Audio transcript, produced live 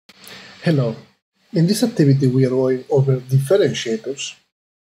Hello. In this activity we are going over differentiators,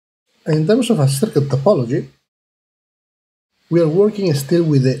 and in terms of a circuit topology, we are working still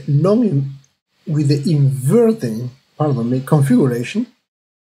with the inverting configuration.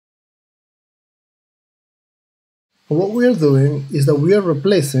 And what we are doing is that we are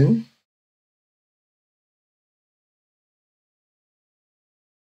replacing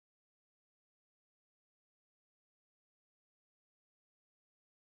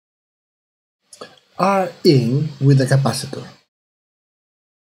R in with the capacitor.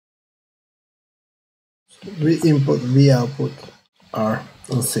 V input, V output, R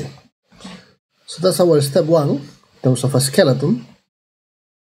and C. So that's our step one in terms of a skeleton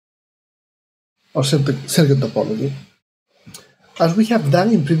or circuit topology. As we have done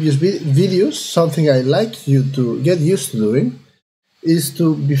in previous videos, something I like you to get used to doing is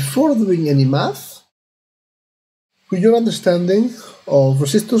to, before doing any math, with your understanding of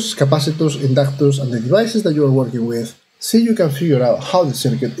resistors, capacitors, inductors, and the devices that you are working with, see you can figure out how the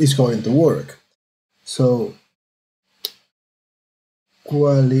circuit is going to work. So,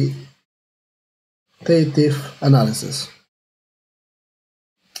 qualitative analysis.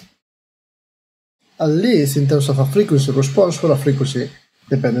 At least in terms of a frequency response for a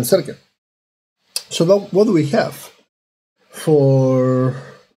frequency-dependent circuit. So now what do we have? For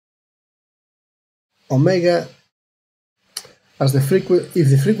omega, as if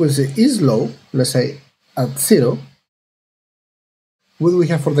the frequency is low, let's say at 0, what do we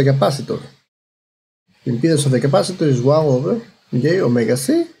have for the capacitor? The impedance of the capacitor is 1 over j omega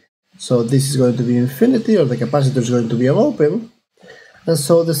c, so this is going to be infinity, or the capacitor is going to be an open, and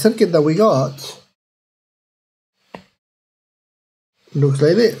so the circuit that we got looks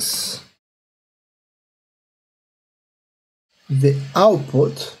like this. The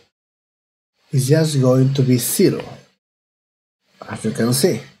output is just going to be 0, as you can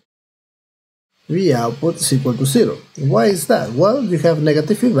see. V output is equal to 0. Why is that? Well, you have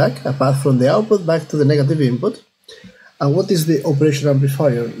negative feedback, a path from the output back to the negative input. And what is the operation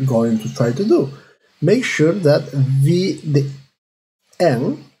amplifier going to try to do? Make sure that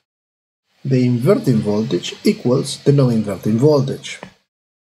the inverting voltage, equals the non-inverting voltage.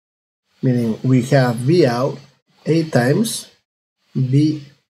 Meaning we have V out 8 times V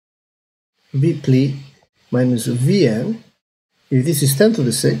pli minus Vn. If this is 10 to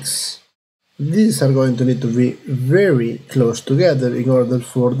the 6, these are going to need to be very close together in order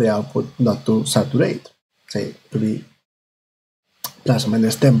for the output not to saturate, say to be plus or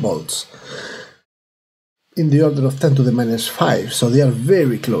minus 10 volts, in the order of 10 to the minus 5, so they are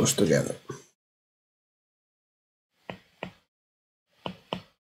very close together.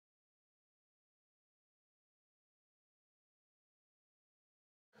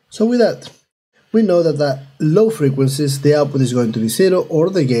 So with that, we know that at low frequencies the output is going to be 0 or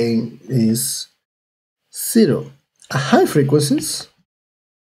the gain is 0. At high frequencies,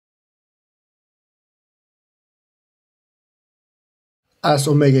 as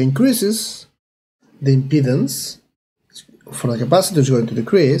omega increases, the impedance for the capacitor is going to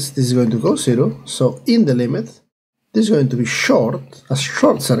decrease, this is going to go 0, so in the limit, this is going to be short, a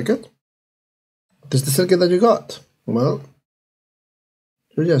short circuit. What is the circuit that you got? Well,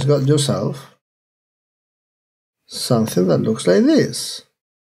 you just got yourself something that looks like this,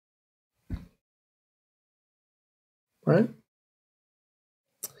 right?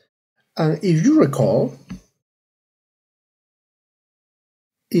 And if you recall,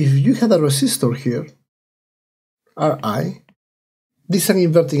 if you had a resistor here, Ri, this is an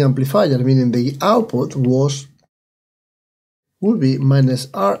inverting amplifier, meaning the output would be minus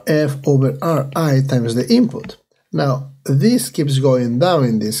Rf over Ri times the input. Now, this keeps going down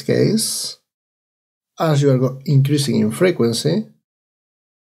in this case, as you are increasing in frequency,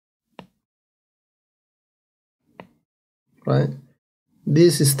 right?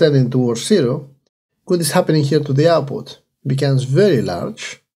 This is tending towards 0. What is happening here to the output? It becomes very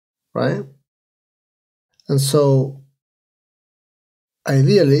large, right? And so,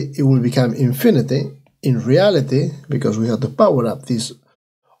 ideally, it will become infinity. In reality, because we have to power up this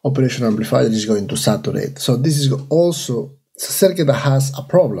operation amplifier, is going to saturate. So this is also a circuit that has a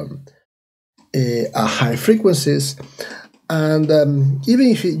problem at high frequencies, and even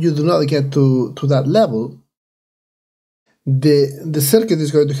if you do not get to that level, the circuit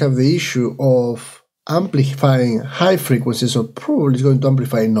is going to have the issue of amplifying high frequencies, or probably is going to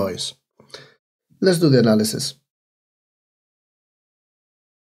amplify noise. Let's do the analysis.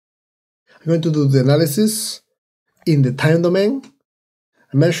 I'm going to do the analysis in the time domain.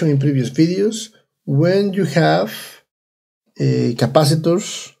 I mentioned in previous videos, when you have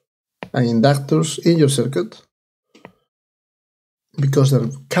capacitors and inductors in your circuit, because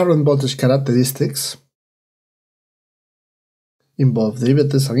the current voltage characteristics involve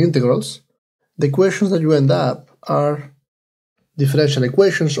derivatives and integrals, the equations that you end up are differential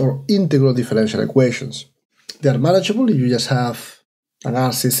equations or integral differential equations. They are manageable if you just have an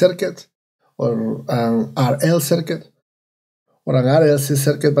RC circuit or an RL circuit or an RLC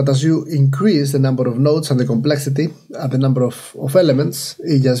circuit, but as you increase the number of nodes and the complexity and the number of elements,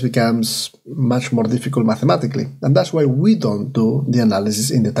 it just becomes much more difficult mathematically. And that's why we don't do the analysis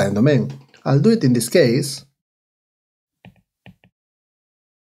in the time domain. I'll do it in this case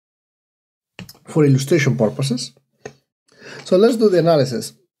for illustration purposes. So let's do the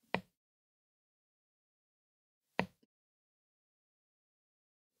analysis.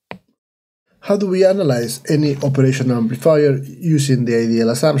 How do we analyze any operational amplifier using the ideal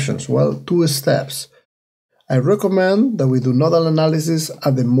assumptions? Well, 2 steps. I recommend that we do nodal analysis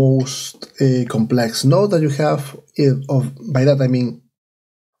at the most complex node that you have. By that I mean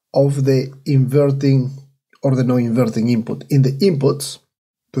of the inverting or the non-inverting input. In the inputs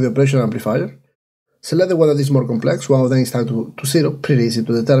to the operational amplifier, select the one that is more complex. One of them is tied to 0, pretty easy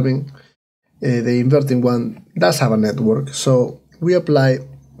to determine. The inverting one does have a network, so we apply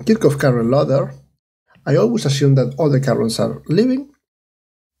Kirchhoff current law there. I always assume that all the currents are leaving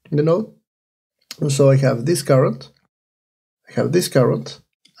the node. And so I have this current, I have this current,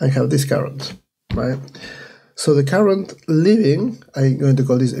 I have this current, right? So the current leaving, I'm going to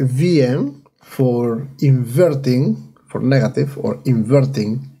call this Vn for inverting, for negative or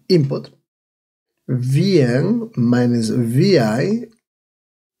inverting input. Vn minus Vi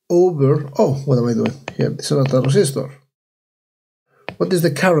over, oh, what am I doing here? This is not a resistor. What is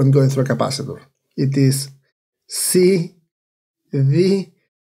the current going through a capacitor? It is C, the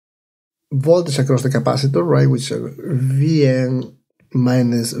voltage across the capacitor, right, which is Vn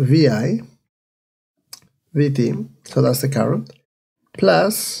minus Vi, Vt, so that's the current,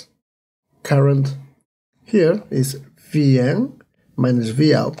 plus current here is Vn minus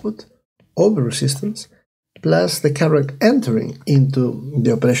V output over resistance, plus the current entering into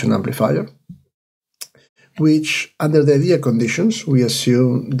the operation amplifier, which under the ideal conditions, we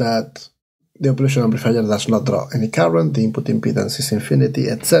assume that the operation amplifier does not draw any current, the input impedance is infinity,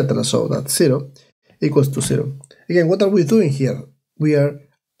 etc. So that 0 equals to 0. Again, what are we doing here? We are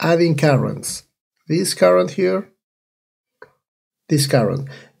adding currents. This current here, this current.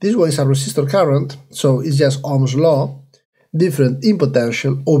 This one is a resistor current, so it's just Ohm's law, different in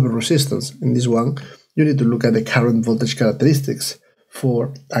potential over resistance. In this one, you need to look at the current voltage characteristics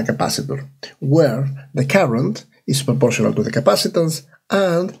for a capacitor, where the current is proportional to the capacitance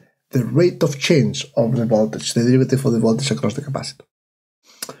and the rate of change of the voltage, the derivative of the voltage across the capacitor.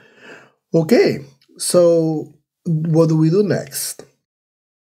 Okay, so what do we do next?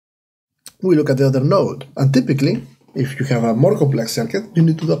 We look at the other node, and typically, if you have a more complex circuit, you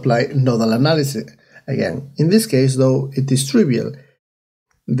need to apply nodal analysis again. In this case, though, it is trivial.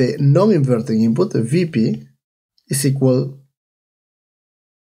 The non-inverting input, the Vp, is equal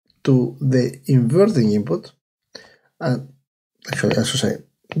to the inverting input, and actually I should say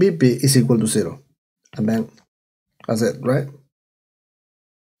Vp is equal to 0, and then that's it, right?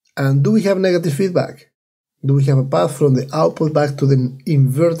 And do we have negative feedback? Do we have a path from the output back to the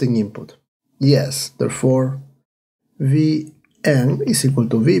inverting input? Yes, therefore Vn is equal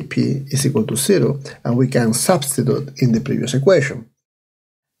to Vp is equal to 0, and we can substitute in the previous equation.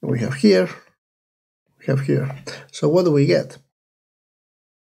 We have here, we have here. So what do we get?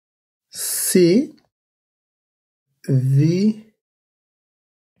 C, the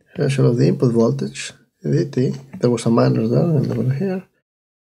differential of the input voltage, Vt, there was a minus there and over here,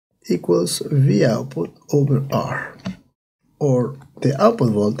 equals V output over R. Or the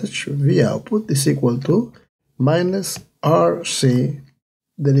output voltage, V output, is equal to minus RC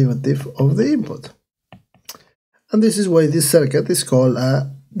derivative of the input. And this is why this circuit is called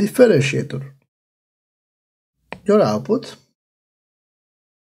a differentiator. Your output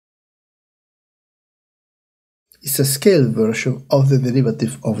is a scaled version of the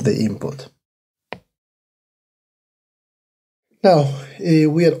derivative of the input. Now,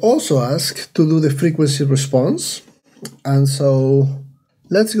 we are also asked to do the frequency response, and so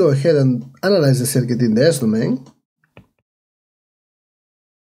let's go ahead and analyze the circuit in the S domain.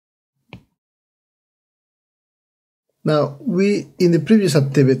 Now, in the previous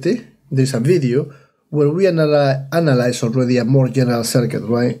activity, there's a video where we analyze already a more general circuit,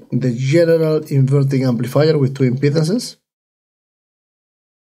 right? The general inverting amplifier with two impedances.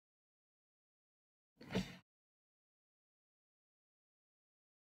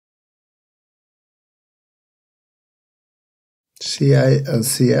 CI and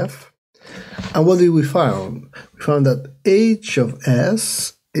CF. And what did we found? We found that H of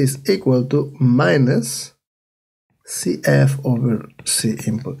S is equal to minus CF over C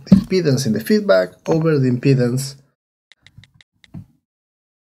input. The impedance in the feedback over the impedance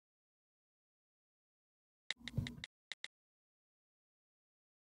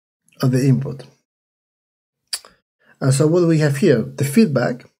of the input. And so what do we have here? The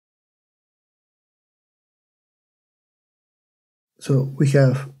feedback. So we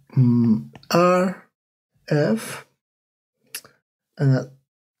have RF and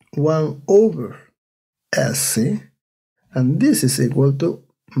 1 over SC, and this is equal to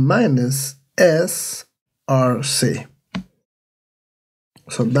minus SRC.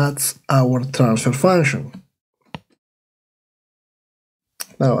 So that's our transfer function.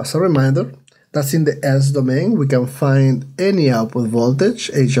 Now, as a reminder, that's in the S domain. We can find any output voltage,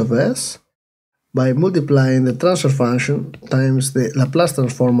 H of S, by multiplying the transfer function times the Laplace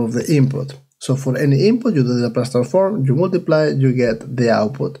transform of the input. So for any input, you do the Laplace transform, you multiply, you get the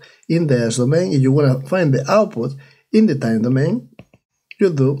output in the S domain. If you want to find the output in the time domain,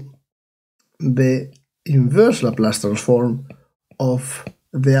 you do the inverse Laplace transform of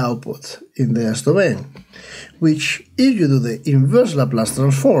the output in the S domain, which if you do the inverse Laplace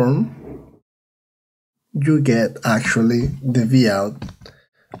transform, you get actually the V out.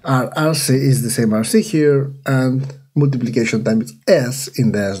 RC is the same RC here, and multiplication times S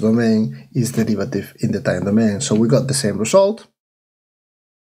in the S domain is derivative in the time domain. So we got the same result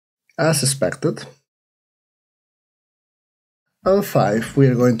as expected. And 5, we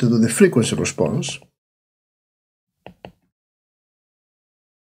are going to do the frequency response.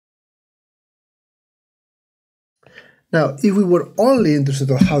 Now, if we were only interested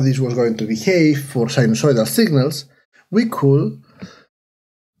in how this was going to behave for sinusoidal signals, we could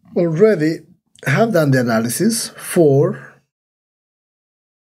already have done the analysis for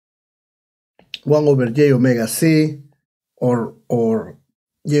 1 over j omega c or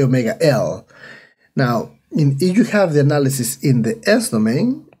j omega L. Now, if you have the analysis in the S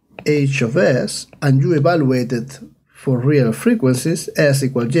domain, H of S, and you evaluate it for real frequencies, S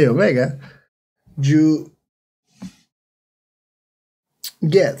equal j omega, you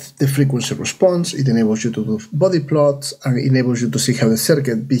get the frequency response. It enables you to do body plots and enables you to see how the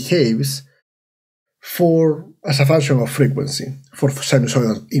circuit behaves as a function of frequency for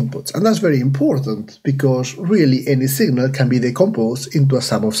sinusoidal inputs. And that's very important because really any signal can be decomposed into a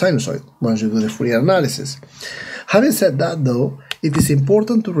sum of sinusoid once you do the Fourier analysis. Having said that, though, it is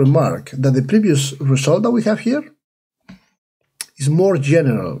important to remark that the previous result that we have here is more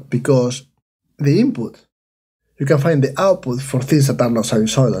general because the input, you can find the output for things that are not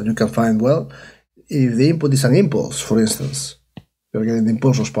sinusoidal. You can find, well, if the input is an impulse, for instance, you're getting the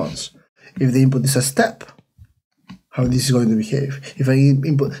impulse response. If the input is a step, how this is going to behave. If an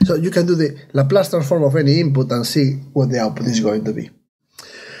input, so you can do the Laplace transform of any input and see what the output is going to be.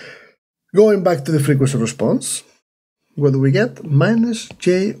 Going back to the frequency response, what do we get? Minus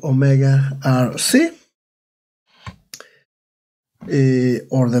j omega RC,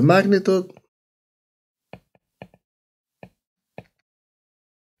 or the magnitude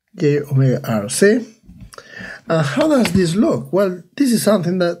j omega RC. And how does this look? Well, this is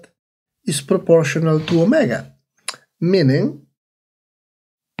something that is proportional to omega, meaning,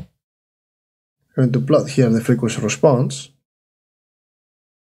 I'm going to plot here the frequency response.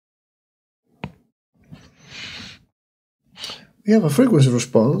 We have a frequency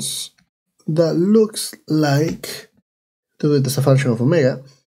response that looks like, to do it as a function of omega,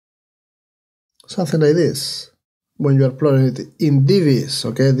 something like this. When you are plotting it in dBs,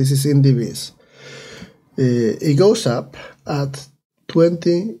 okay, this is in dBs. It goes up at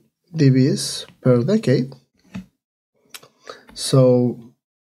 20 dBs per decade. So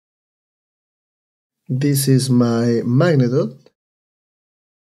this is my magnitude,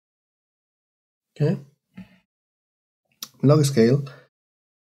 okay, log scale.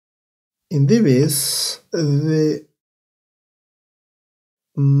 In dBs,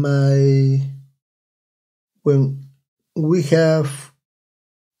 when we have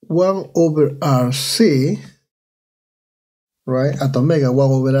 1 over RC, right, at omega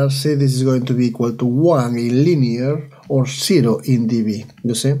 1 over RC, this is going to be equal to 1 in linear or 0 in dB,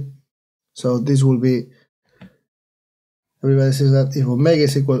 you see? So this will be, everybody says that if omega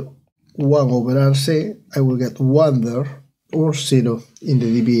is equal 1 over RC, I will get 1 there or 0 in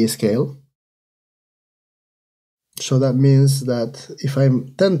the dB scale. So that means that if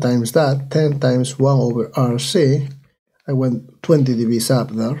I'm 10 times that, 10 times 1 over RC, I went 20 dBs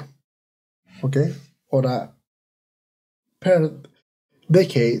up there, okay? Or per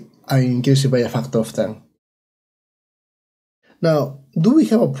decade, I increase it by a factor of 10. Now, do we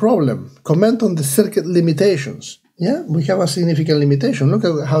have a problem? Comment on the circuit limitations. Yeah, we have a significant limitation. Look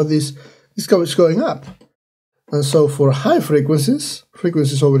at how this is going up. And so for high frequencies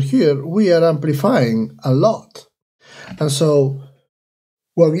over here, we are amplifying a lot. And so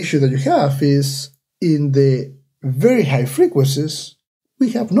one issue that you have is in the very high frequencies, we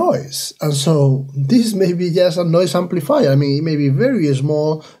have noise. And so this may be just a noise amplifier. I mean, it may be very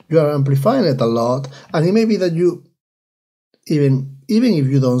small, you are amplifying it a lot, and it may be that you, even if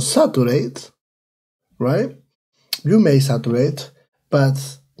you don't saturate, right? You may saturate,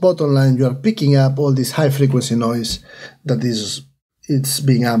 but bottom line, you are picking up all this high frequency noise that it's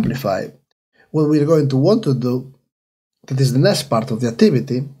being amplified. What we're going to want to do, that is the next part of the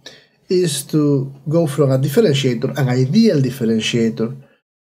activity, is to go from a differentiator, an ideal differentiator,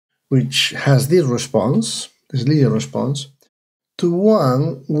 which has this response, this linear response, to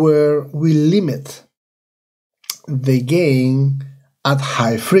one where we limit the gain at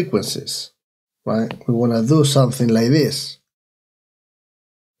high frequencies, right? We want to do something like this.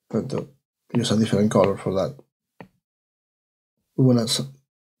 I'm going to use a different color for that. We want to,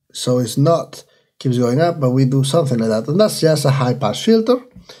 so it's not keeps going up, but we do something like that, and that's just a high pass filter.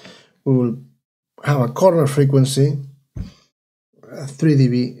 We will have a corner frequency, a 3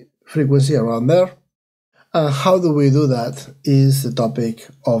 dB frequency around there. And how do we do that is the topic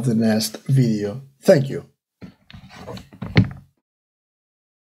of the next video. Thank you.